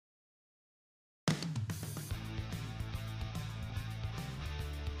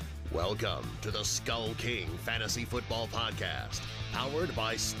Welcome to the Skull King Fantasy Football Podcast, powered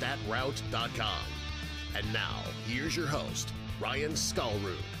by StatRoute.com. And now, here's your host, Ryan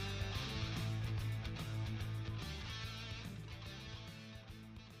Skullroot.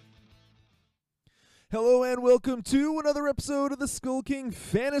 Hello and welcome to another episode of the Skull King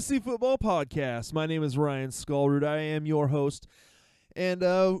Fantasy Football Podcast. My name is Ryan Skullroot. I am your host, and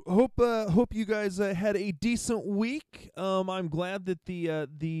hope you guys had a decent week. I'm glad that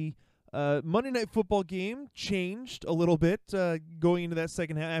the Monday Night Football game changed a little bit going into that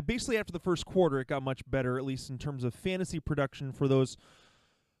second half. Basically, after the first quarter, it got much better, at least in terms of fantasy production for those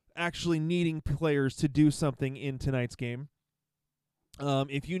actually needing players to do something in tonight's game.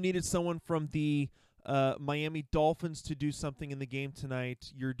 If you needed someone from the Miami Dolphins to do something in the game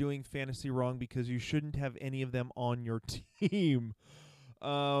tonight, you're doing fantasy wrong because you shouldn't have any of them on your team.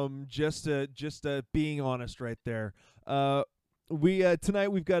 Just being honest right there.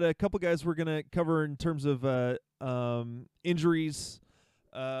 Tonight we've got a couple guys we're gonna cover in terms of injuries.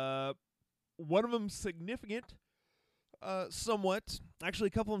 One of them significant, somewhat. Actually,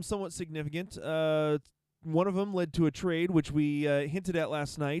 a couple of them somewhat significant. One of them led to a trade, which we hinted at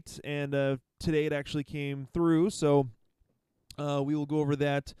last night, and today it actually came through. So we will go over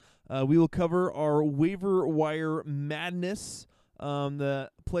that. We will cover our waiver wire madness, the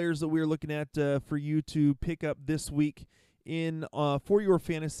players that we're looking at for you to pick up this week in for your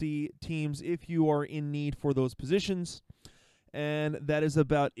fantasy teams if you are in need for those positions. And that is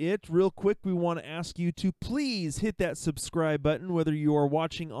about it. Real quick, we want to ask you to please hit that subscribe button, whether you are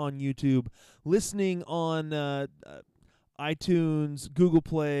watching on YouTube, listening on iTunes, Google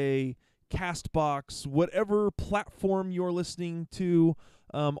Play, CastBox, whatever platform you're listening to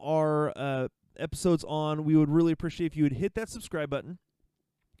our episodes on. We would really appreciate if you would hit that subscribe button.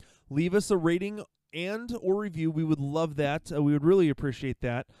 Leave us a rating and or review. We would love that. We would really appreciate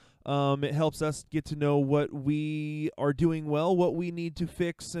that. It helps us get to know what we are doing well, what we need to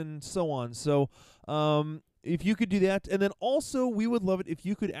fix, and so on. So if you could do that, and then also we would love it if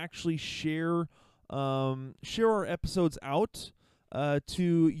you could actually share our episodes out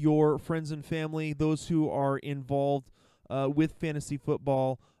to your friends and family, those who are involved with fantasy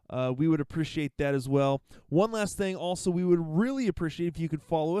football. We would appreciate that as well. One last thing, also, we would really appreciate if you could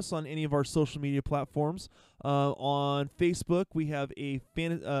follow us on any of our social media platforms. On Facebook, we have a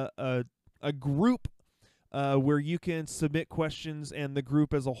group where you can submit questions, and the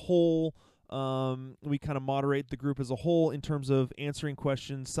group as a whole, we kind of moderate the group as a whole in terms of answering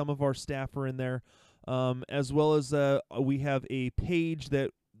questions. Some of our staff are in there, as well as we have a page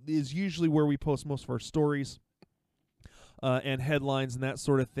that is usually where we post most of our stories. And headlines and that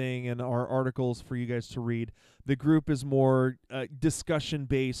sort of thing, and our articles for you guys to read. The group is more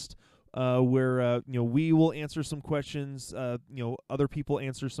discussion-based, where we will answer some questions, other people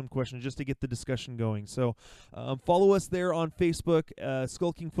answer some questions just to get the discussion going. So follow us there on Facebook,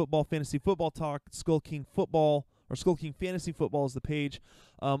 Skull King Football Fantasy Football Talk, Skull King Football, or Skull King Fantasy Football is the page.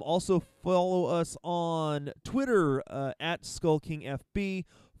 Also follow us on Twitter at Skull King FB.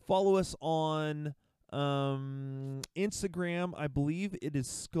 Follow us on Instagram. I believe it is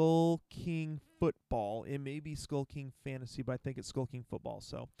Skull King Football. It may be Skull King Fantasy, but I think it's Skull King Football.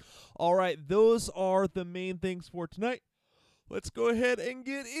 So, all right, those are the main things for tonight. Let's go ahead and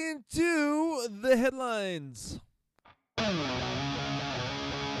get into the headlines.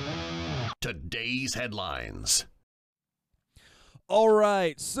 Today's headlines. All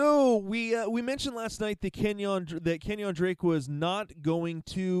right, so we mentioned last night that Kenyon Drake was not going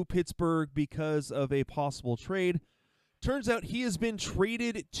to Pittsburgh because of a possible trade. Turns out he has been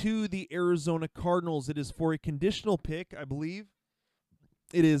traded to the Arizona Cardinals. It is for a conditional pick, I believe.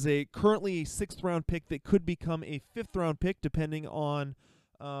 It is currently a 6th round pick that could become a 5th round pick depending on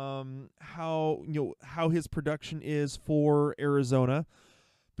how his production is for Arizona.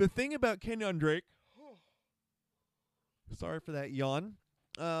 The thing about Kenyon Drake. Sorry for that yawn.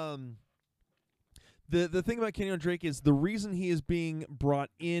 The thing about Kenyon Drake is the reason he is being brought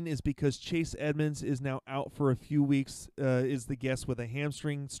in is because Chase Edmonds is now out for a few weeks, is the guess, with a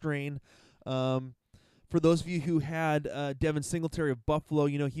hamstring strain. For those of you who had Devin Singletary of Buffalo,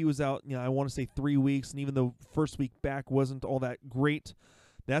 he was out, I want to say 3 weeks, and even the first week back wasn't all that great.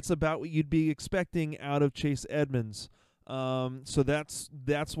 That's about what you'd be expecting out of Chase Edmonds. So that's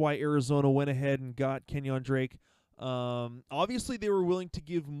why Arizona went ahead and got Kenyon Drake. Obviously, they were willing to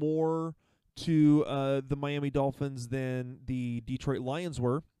give more to the Miami Dolphins than the Detroit Lions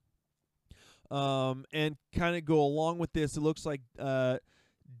were. And kind of go along with this, it looks like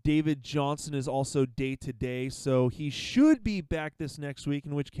David Johnson is also day-to-day, so he should be back this next week,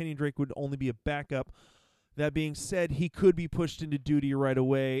 in which Kenyon Drake would only be a backup. That being said, he could be pushed into duty right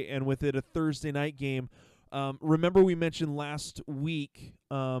away, and with it a Thursday night game. Remember we mentioned last week,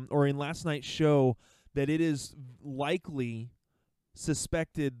 or in last night's show, that it is likely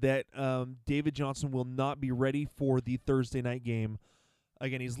suspected that David Johnson will not be ready for the Thursday night game.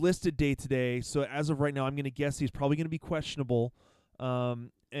 Again, he's listed day-to-day, so as of right now, I'm going to guess he's probably going to be questionable.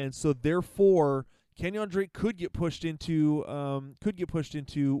 And so therefore, Kenyon Drake could get pushed into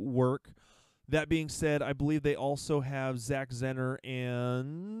work. That being said, I believe they also have Zach Zenner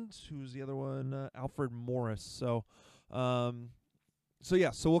and who's the other one? Alfred Morris. So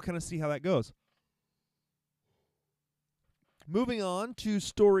we'll kind of see how that goes. Moving on to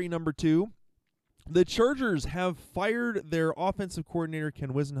story number 2. The Chargers have fired their offensive coordinator,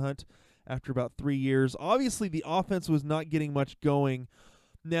 Ken Whisenhunt, after about 3 years. Obviously, the offense was not getting much going.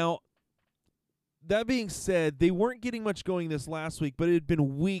 Now, that being said, they weren't getting much going this last week, but it had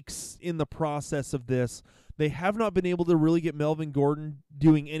been weeks in the process of this. They have not been able to really get Melvin Gordon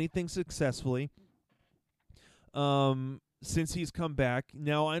doing anything successfully since he's come back.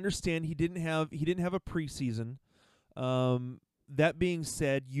 Now, I understand he didn't have a preseason. That being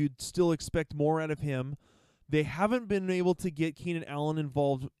said, you'd still expect more out of him. They haven't been able to get Keenan Allen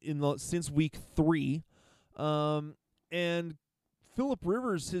involved since week 3, and Phillip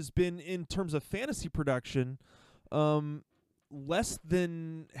Rivers has been, in terms of fantasy production, less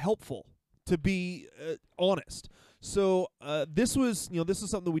than helpful, to be honest. So this was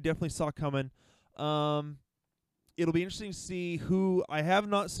something that we definitely saw coming. It'll be interesting to see who. I have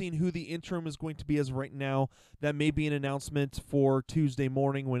not seen who the interim is going to be as of right now. That may be an announcement for Tuesday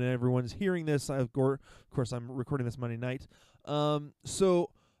morning when everyone's hearing this. Of course, I'm recording this Monday night.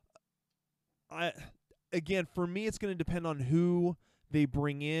 Again, for me, it's going to depend on who they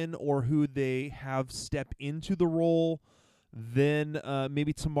bring in or who they have step into the role. Then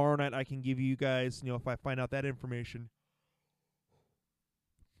maybe tomorrow night I can give you guys, if I find out that information,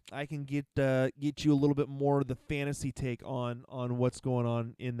 I can get you a little bit more of the fantasy take on what's going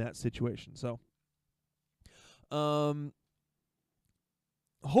on in that situation. So,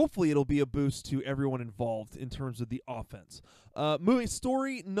 hopefully it'll be a boost to everyone involved in terms of the offense. Moving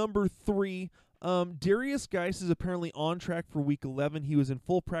story number 3. Darius Geis is apparently on track for Week 11. He was in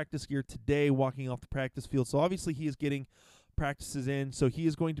full practice gear today, walking off the practice field. So obviously he is getting practices in. So he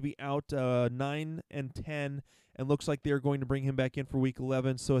is going to be out 9 and 10, and looks like they're going to bring him back in for Week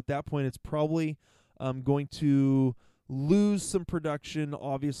 11. So at that point, it's probably going to lose some production,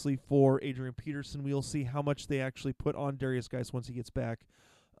 obviously, for Adrian Peterson. We'll see how much they actually put on Darius Geis once he gets back.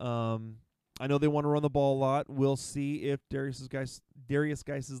 I know they want to run the ball a lot. We'll see if Darius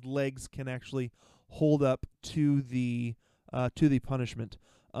Geis's legs can actually hold up to the punishment.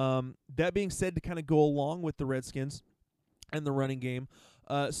 That being said, to kind of go along with the Redskins and the running game,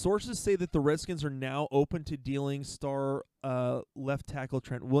 sources say that the Redskins are now open to dealing star left tackle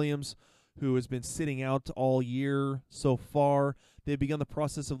Trent Williams, who has been sitting out all year so far. They've begun the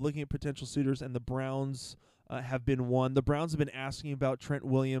process of looking at potential suitors, and the Browns have been one. The Browns have been asking about Trent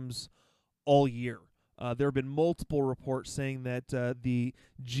Williams all year. There have been multiple reports saying that the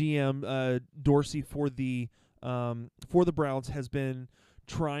GM Dorsey for the Browns has been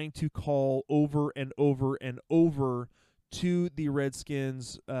trying to call over and over and over to the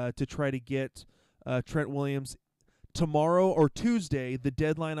Redskins to try to get Trent Williams. Tomorrow or Tuesday, the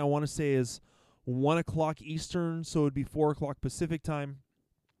deadline I want to say is 1 o'clock Eastern, so it would be 4 o'clock Pacific time.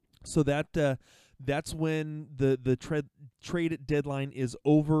 So that's when the trade deadline is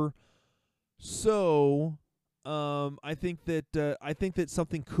over. So I think that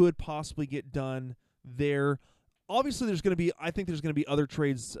something could possibly get done there. Obviously, there's going to be other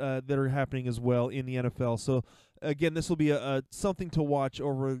trades that are happening as well in the NFL. So again, this will be something to watch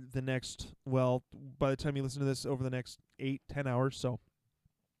over the next, by the time you listen to this, over the next 8-10 hours. So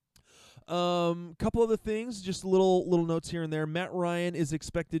couple other things, just little notes here and there. Matt Ryan is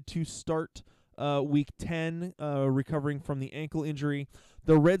expected to start Week 10, recovering from the ankle injury.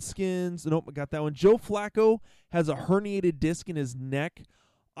 The Redskins, nope, I got that one. Joe Flacco has a herniated disc in his neck.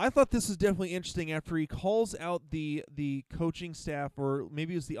 I thought this was definitely interesting after he calls out the coaching staff, or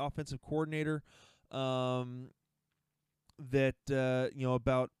maybe it was the offensive coordinator, about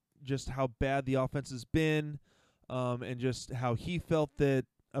just how bad the offense has been, and just how he felt that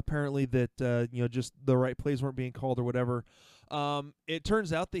apparently that just the right plays weren't being called or whatever. It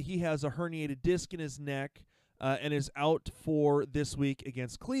turns out that he has a herniated disc in his neck and is out for this week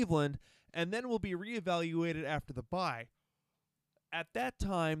against Cleveland, and then will be reevaluated after the bye. At that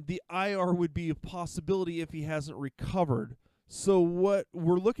time, the IR would be a possibility if he hasn't recovered. So what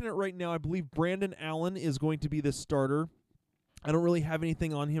we're looking at right now, I believe Brandon Allen is going to be the starter. I don't really have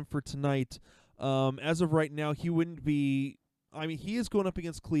anything on him for tonight. As of right now, he wouldn't be. I mean, he is going up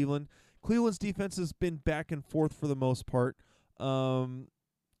against Cleveland. Cleveland's defense has been back and forth for the most part,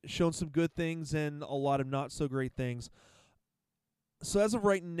 shown some good things and a lot of not so great things. So as of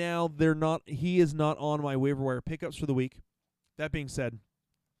right now, he is not on my waiver wire pickups for the week. That being said,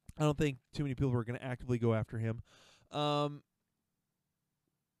 I don't think too many people are going to actively go after him. I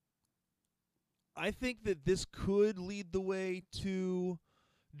think that this could lead the way to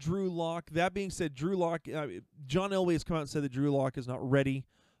Drew Lock. That being said, Drew Lock, John Elway has come out and said that Drew Lock is not ready.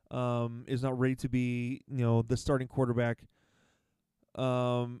 Is not ready to be, the starting quarterback.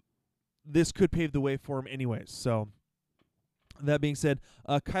 This could pave the way for him anyways. So that being said,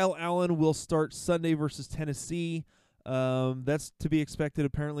 Kyle Allen will start Sunday versus Tennessee. That's to be expected.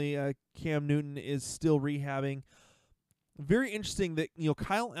 Apparently, Cam Newton is still rehabbing. Very interesting that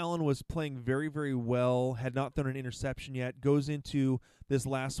Kyle Allen was playing very, very well, had not thrown an interception yet, goes into this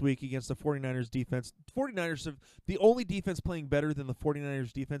last week against the 49ers defense. 49ers have the only defense playing better than the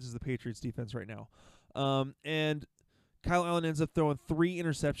 49ers defense is the Patriots defense right now. And Kyle Allen ends up throwing 3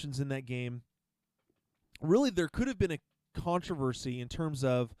 interceptions in that game. Really, there could have been a controversy in terms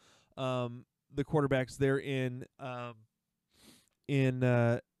of the quarterbacks there in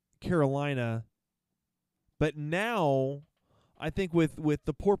Carolina. But now, I think with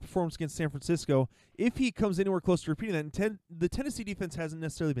the poor performance against San Francisco, if he comes anywhere close to repeating that, the Tennessee defense hasn't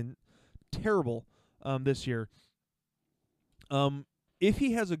necessarily been terrible this year. If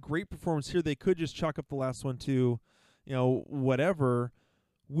he has a great performance here, they could just chalk up the last one to, whatever.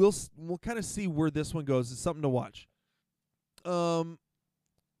 We'll kind of see where this one goes. It's something to watch.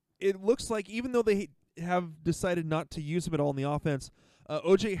 It looks like even though they have decided not to use him at all in the offense,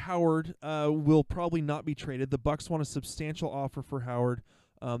 O.J. Howard will probably not be traded. The Bucs want a substantial offer for Howard.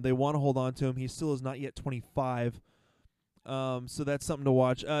 They want to hold on to him. He still is not yet 25, so that's something to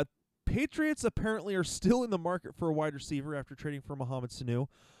watch. Patriots apparently are still in the market for a wide receiver after trading for Mohamed Sanu.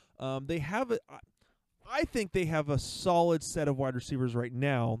 I think they have a solid set of wide receivers right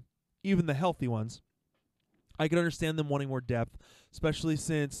now, even the healthy ones. I can understand them wanting more depth, especially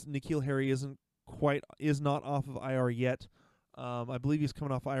since N'Keal Harry is not off of IR yet. I believe he's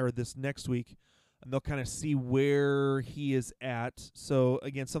coming off IR this next week, and they'll kind of see where he is at. So,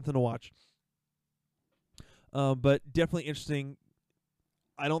 again, something to watch. But definitely interesting.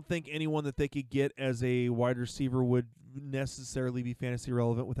 I don't think anyone that they could get as a wide receiver would necessarily be fantasy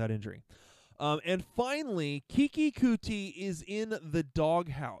relevant without injury. And finally, Keke Coutee is in the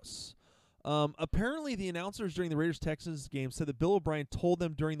doghouse. Apparently, the announcers during the Raiders-Texans game said that Bill O'Brien told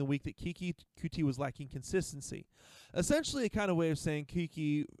them during the week that Keke Coutee was lacking consistency. Essentially, a kind of way of saying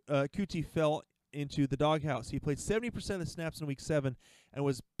Coutee fell into the doghouse. He played 70% of the snaps in Week 7 and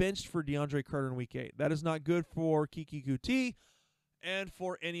was benched for DeAndre Carter in Week 8. That is not good for Keke Coutee and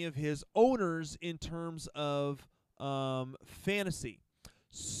for any of his owners in terms of fantasy.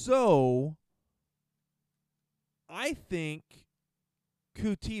 So, I think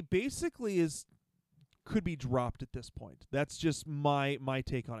Coutee basically could be dropped at this point. That's just my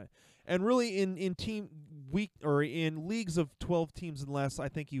take on it. And really, in team week or in leagues of 12 teams and less, I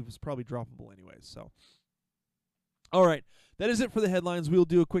think he was probably droppable anyways. So, all right, that is it for the headlines. We'll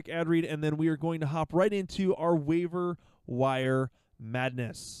do a quick ad read, and then we are going to hop right into our waiver wire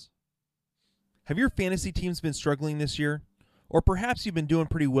madness. Have your fantasy teams been struggling this year, or perhaps you've been doing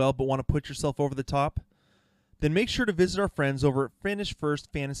pretty well but want to put yourself over the top? Then make sure to visit our friends over at Finish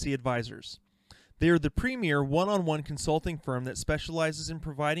First Fantasy Advisors. They are the premier one-on-one consulting firm that specializes in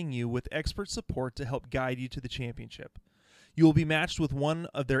providing you with expert support to help guide you to the championship. You will be matched with one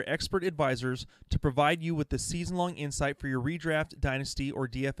of their expert advisors to provide you with the season-long insight for your redraft, dynasty, or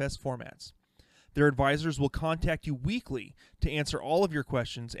DFS formats. Their advisors will contact you weekly to answer all of your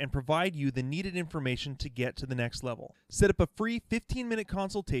questions and provide you the needed information to get to the next level. Set up a free 15-minute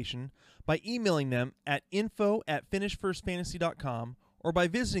consultation by emailing them at info@finishfirstfantasy.com or by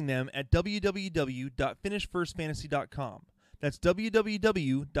visiting them at www.finishfirstfantasy.com. That's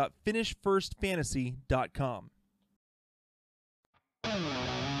www.finishfirstfantasy.com.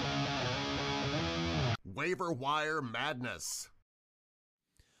 Waiver Wire Madness.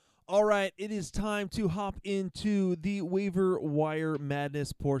 All right, it is time to hop into the waiver wire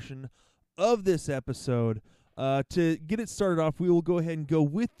madness portion of this episode. To get it started off, we will go ahead and go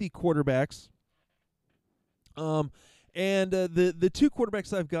with the quarterbacks. And the two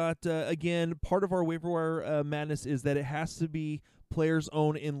quarterbacks I've got, again, part of our waiver wire madness is that it has to be players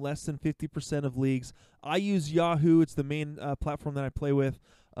owned in less than 50% of leagues. I use Yahoo. It's the main platform that I play with.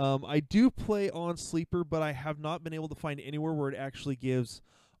 I do play on Sleeper, but I have not been able to find anywhere where it actually gives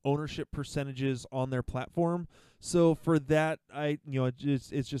ownership percentages on their platform. So for that,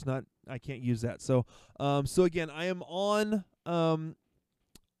 it's just not, I can't use that. So so again, I am on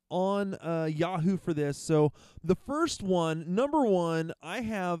Yahoo for this. So the first one, number one, I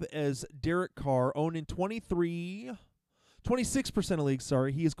have as Derek Carr, owned in 26% of leagues.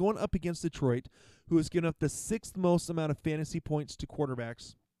 Sorry, he is going up against Detroit, who has given up the 6th most amount of fantasy points to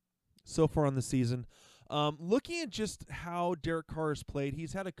quarterbacks so far on the season. Looking at just how Derek Carr has played,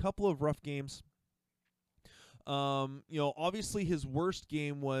 he's had a couple of rough games. Obviously his worst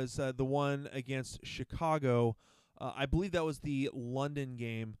game was the one against Chicago. I believe that was the London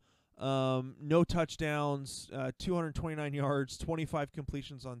game. No touchdowns, 229 yards, 25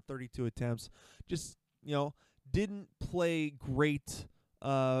 completions on 32 attempts. Just, didn't play great,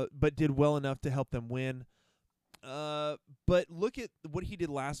 but did well enough to help them win. But look at what he did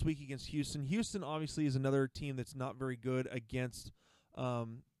last week against Houston. Houston obviously is another team that's not very good against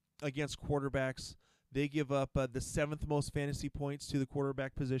quarterbacks. They give up the 7th most fantasy points to the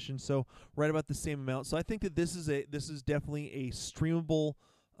quarterback position, so right about the same amount. So I think that this is definitely a streamable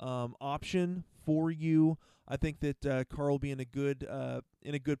option for you. I think that Carr will be in a good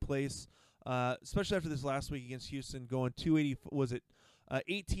place, especially after this last week against Houston, going 280. Was it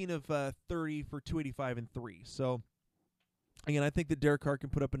 18 of 30 for 285 and 3? So again, I think that Derek Carr can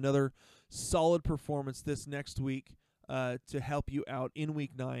put up another solid performance this next week to help you out in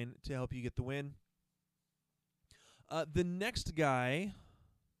Week 9 to help you get the win. The next guy,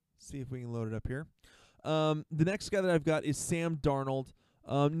 see if we can load it up here. The next guy that I've got is Sam Darnold.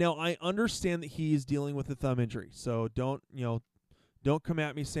 Now I understand that he's dealing with a thumb injury, so don't come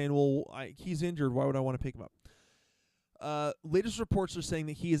at me saying, well, he's injured, why would I want to pick him up? Latest reports are saying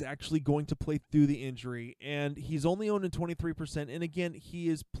that he is actually going to play through the injury, and he's only owned in 23%. And again, he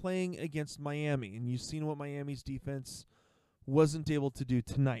is playing against Miami, and you've seen what Miami's defense wasn't able to do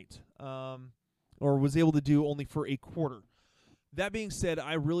tonight, or was able to do only for a quarter. That being said,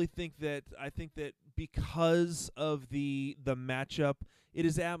 I think that because of the matchup, it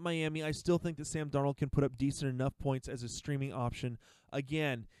is at Miami. I still think that Sam Darnold can put up decent enough points as a streaming option.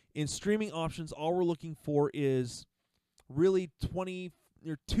 Again, in streaming options, all we're looking for is really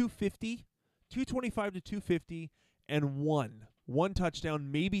 250, 225 to 250, and one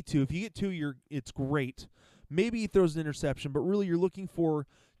touchdown, maybe 2. If you get 2, it's great. Maybe he throws an interception, but really you're looking for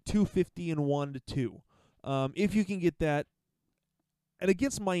 250 and 1 to 2. If you can get that. And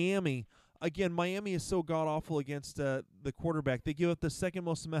against Miami, again, Miami is so god awful against the quarterback. They give up the 2nd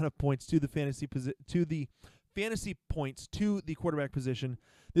most amount of points to the fantasy points to the quarterback position.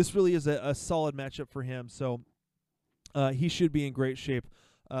 This really is a solid matchup for him. So he should be in great shape.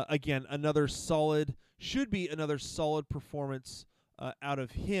 Again, should be another solid performance out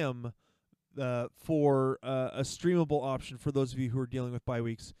of him for a streamable option for those of you who are dealing with bye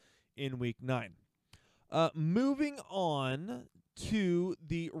weeks in Week 9. Moving on to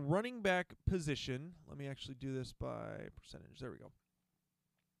the running back position. Let me actually do this by percentage. There we go.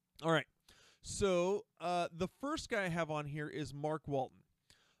 All right. So the first guy I have on here is Mark Walton.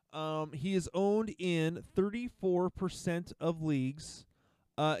 He is owned in 34% of leagues.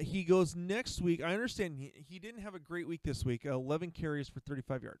 He goes next week. I understand he didn't have a great week this week. 11 carries for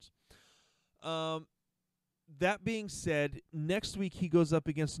 35 yards. That being said, next week he goes up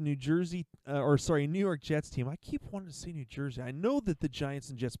against New York Jets team. I keep wanting to say New Jersey. I know that the Giants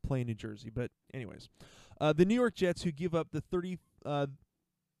and Jets play in New Jersey, but anyways, the New York Jets, who give up the 6th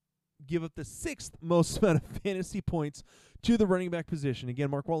most amount of fantasy points to the running back position. Again,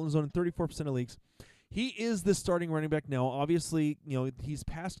 Mark Walton's on 34% of leagues. He is the starting running back now. Obviously, he's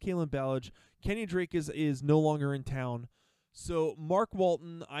past Kalen Ballage. Kenny Drake is no longer in town. So Mark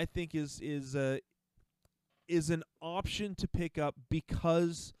Walton, I think, is an option to pick up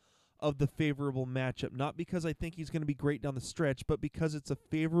because of the favorable matchup. Not because I think he's going to be great down the stretch, but because it's a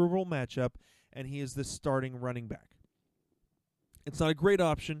favorable matchup and he is the starting running back. It's not a great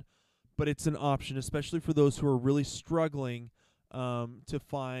option, but it's an option, especially for those who are really struggling to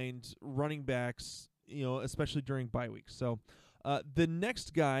find running backs, especially during bye weeks. So the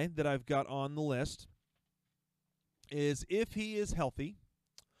next guy that I've got on the list is, if he is healthy,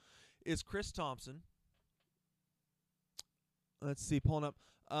 is Chris Thompson. Let's see, pulling up.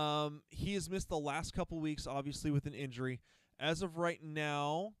 He has missed the last couple weeks, obviously, with an injury. As of right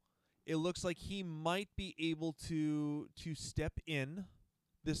now, it looks like he might be able to step in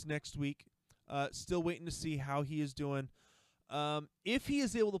this next week. Still waiting to see how he is doing. If he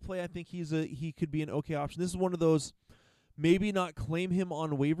is able to play, I think he could be an okay option. This is one of those, maybe not claim him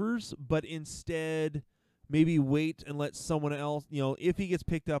on waivers, but instead maybe wait and let someone else, if he gets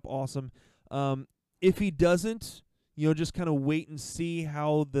picked up, awesome. If he doesn't, just kind of wait and see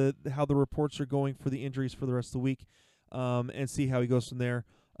how the reports are going for the injuries for the rest of the week, and see how he goes from there.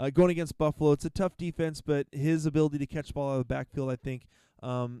 Going against Buffalo, it's a tough defense, but his ability to catch the ball out of the backfield, I think,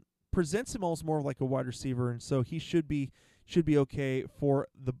 presents him almost more like a wide receiver, and so he should be okay for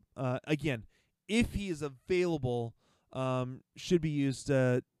the again, if he is available, should be used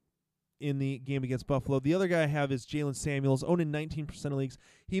in the game against Buffalo. The other guy I have is Jalen Samuels, owned in 19% of leagues.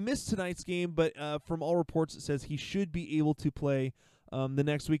 He missed tonight's game, but from all reports it says he should be able to play the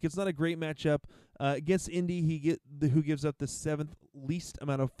next week. It's not a great matchup against Indy. Who gives up the 7th least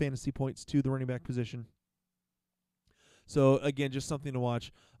amount of fantasy points to the running back position. So again, just something to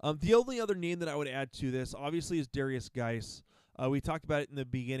watch. The only other name that I would add to this, obviously, is Darius Geis. We talked about it in the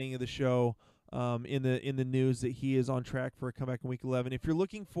beginning of the show, in the news, that he is on track for a comeback in Week 11. If you're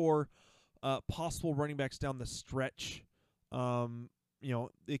looking for possible running backs down the stretch, they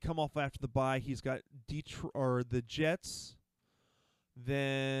come off after the bye. He's got the Jets,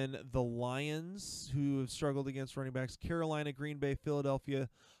 then the Lions, who have struggled against running backs, Carolina, Green Bay, Philadelphia.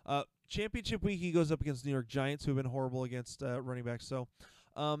 Championship week, he goes up against New York Giants, who have been horrible against running backs. So,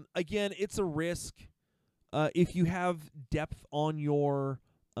 again, it's a risk. If you have depth on your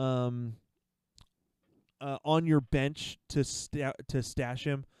bench to stash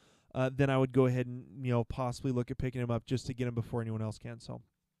him, then I would go ahead and possibly look at picking him up just to get him before anyone else can. So,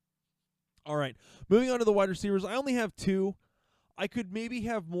 all right, moving on to the wide receivers. I only have 2. I could maybe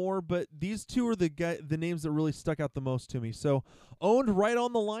have more, but these 2 are the names that really stuck out the most to me. So, owned right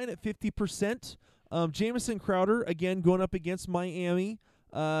on the line at 50%. Jamison Crowder, again, going up against Miami.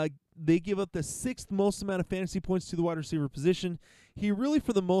 They give up the 6th most amount of fantasy points to the wide receiver position. He really,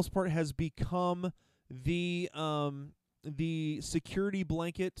 for the most part, has become the security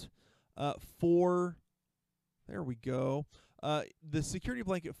blanket for. There we go. The security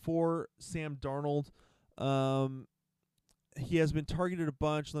blanket for Sam Darnold. He has been targeted a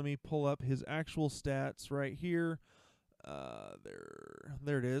bunch. Let me pull up his actual stats right here.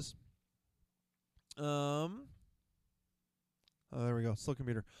 There it is. There we go. Slow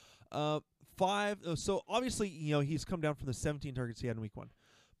computer. 5. So obviously, he's come down from the 17 targets he had in Week 1,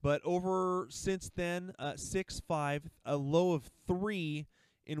 but since then, 6, 5, a low of 3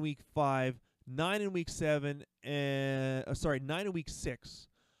 in Week 5, 9 in Week 7, 9 in Week 6.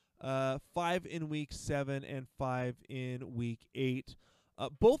 5 in Week 7 and 5 in Week 8.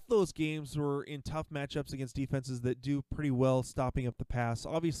 Both those games were in tough matchups against defenses that do pretty well stopping up the pass.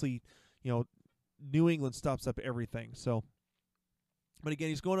 Obviously, New England stops up everything. So, but again,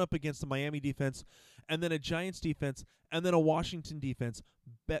 he's going up against the Miami defense, and then a Giants defense, and then a Washington defense.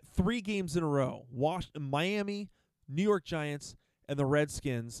 3 games in a row: Miami, New York Giants, and the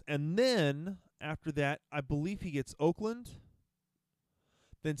Redskins. And then after that, I believe he gets Oakland,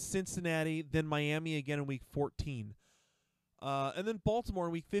 then Cincinnati, then Miami again in Week 14. And then Baltimore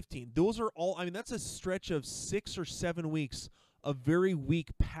in Week 15. Those are all, that's a stretch of 6 or 7 weeks of very weak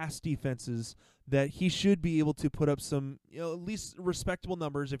pass defenses that he should be able to put up some, at least respectable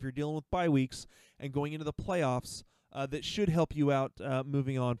numbers if you're dealing with bye weeks and going into the playoffs. That should help you out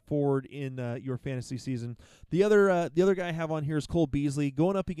moving on forward in your fantasy season. The other guy I have on here is Cole Beasley,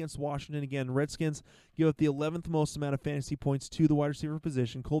 going up against Washington again. Redskins give up the 11th most amount of fantasy points to the wide receiver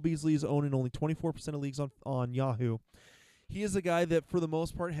position. Cole Beasley is owned in only 24% of leagues on Yahoo. He is a guy that, for the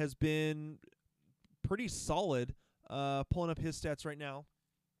most part, has been pretty solid. Pulling up his stats right now.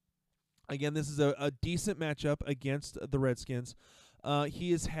 Again, this is a decent matchup against the Redskins.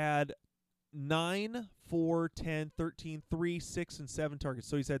 He has had 9, 4, 10, 13, 3, 6, and 7 targets.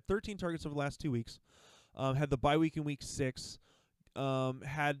 So he's had 13 targets over the last 2 weeks. Had the bye week in Week 6.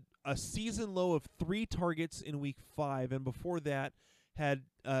 Had a season low of 3 targets in Week 5. And before that, had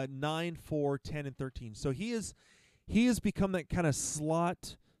 9, 4, 10, and 13. So he has become that kind of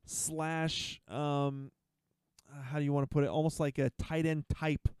slot slash, how do you want to put it, almost like a tight end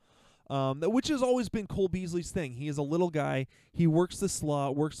type, which has always been Cole Beasley's thing. He is a little guy. He works the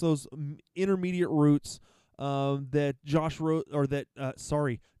slot, works those intermediate routes that Josh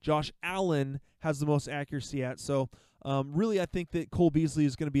Allen has the most accuracy at. So really, I think that Cole Beasley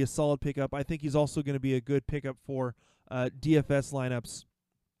is going to be a solid pickup. I think he's also going to be a good pickup for DFS lineups.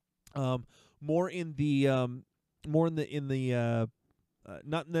 More in the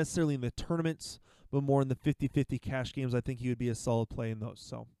not necessarily in the tournaments, but more in the 50-50 cash games. I think he would be a solid play in those.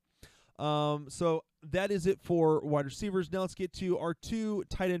 So that is it for wide receivers. Now let's get to our 2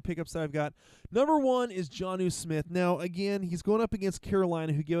 tight end pickups that I've got. Number 1 is Jonnu Smith. Now, again, he's going up against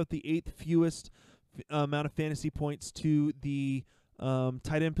Carolina, who gave up the 8th fewest amount of fantasy points to the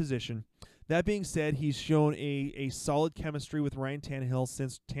tight end position. That being said, he's shown a solid chemistry with Ryan Tannehill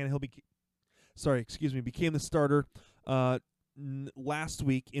since Tannehill became the starter. last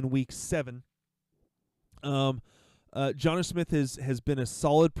week in Week 7. Jonnu Smith has been a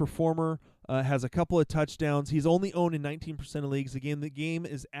solid performer, has a couple of touchdowns. He's only owned in 19% of leagues. Again, the game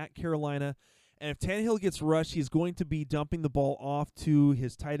is at Carolina, and if Tannehill gets rushed, he's going to be dumping the ball off to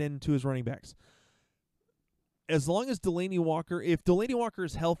his tight end and to his running backs. As long as Delanie Walker, if Delanie Walker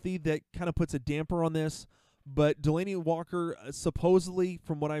is healthy, that kind of puts a damper on this. But Delanie Walker, supposedly,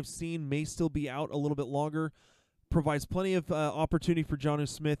 from what I've seen, may still be out a little bit longer. Provides plenty of opportunity for Jonnu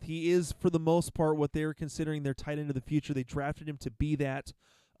Smith. He is, for the most part, what they're considering their tight end of the future. They drafted him to be that.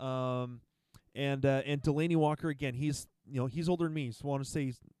 And Delanie Walker, again, he's older than me. So I want to say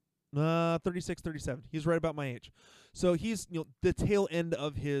he's 36, 37. He's right about my age. So he's the tail end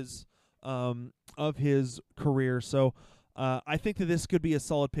of his career. So I think that this could be a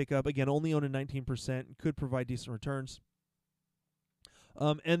solid pickup. Again, only owned at 19%, could provide decent returns.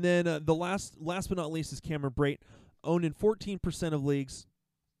 And then the last but not least is Cameron Brate, owned in 14% of leagues.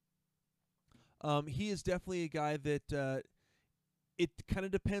 He is definitely a guy that it kind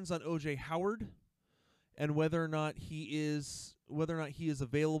of depends on OJ Howard and whether or not he is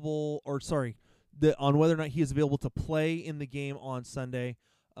available, or sorry, on whether or not he is available to play in the game on Sunday.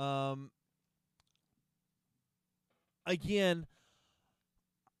 Again,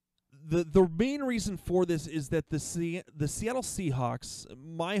 the main reason for this is that the Seattle Seahawks,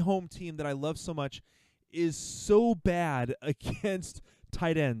 my home team that I love so much, is so bad against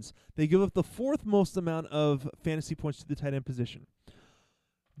tight ends. They give up the 4th most amount of fantasy points to the tight end position.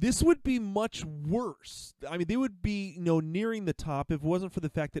 This would be much worse. I mean, they would be nearing the top if it wasn't for the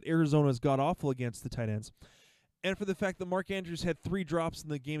fact that Arizona's god-awful against the tight ends, and for the fact that Mark Andrews had 3 drops in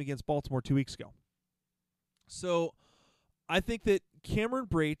the game against Baltimore 2 weeks ago. So I think that Cameron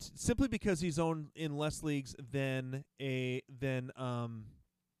Brate, simply because he's owned in less leagues than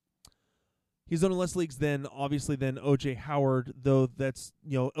obviously than OJ Howard, though that's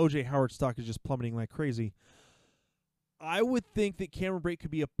OJ Howard's stock is just plummeting like crazy. I would think that Cameron Brate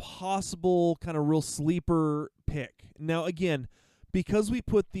could be a possible kind of real sleeper pick. Now again, because we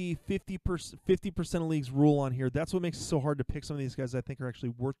put the 50% of leagues rule on here, that's what makes it so hard to pick some of these guys I think are actually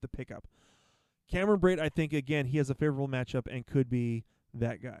worth the pickup. Cameron Brate, I think, again, he has a favorable matchup and could be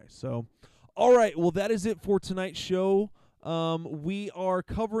that guy. So, all right, well, that is it for tonight's show. We are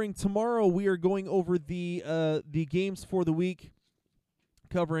covering tomorrow. We are going over the games for the week,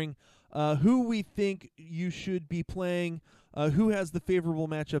 covering who we think you should be playing, who has the favorable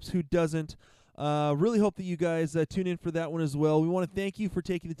matchups, who doesn't. Really hope that you guys tune in for that one as well. We want to thank you for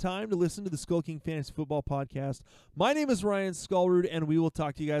taking the time to listen to the Skull King Fantasy Football Podcast. My name is Ryan Skullroot, and we will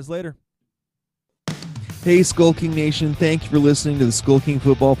talk to you guys later. Hey, Skull King Nation. Thank you for listening to the Skull King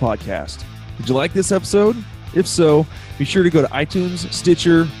Football Podcast. Did you like this episode? If so, be sure to go to iTunes,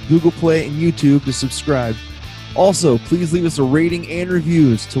 Stitcher, Google Play, and YouTube to subscribe. Also, please leave us a rating and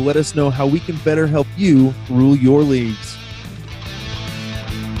reviews to let us know how we can better help you rule your leagues.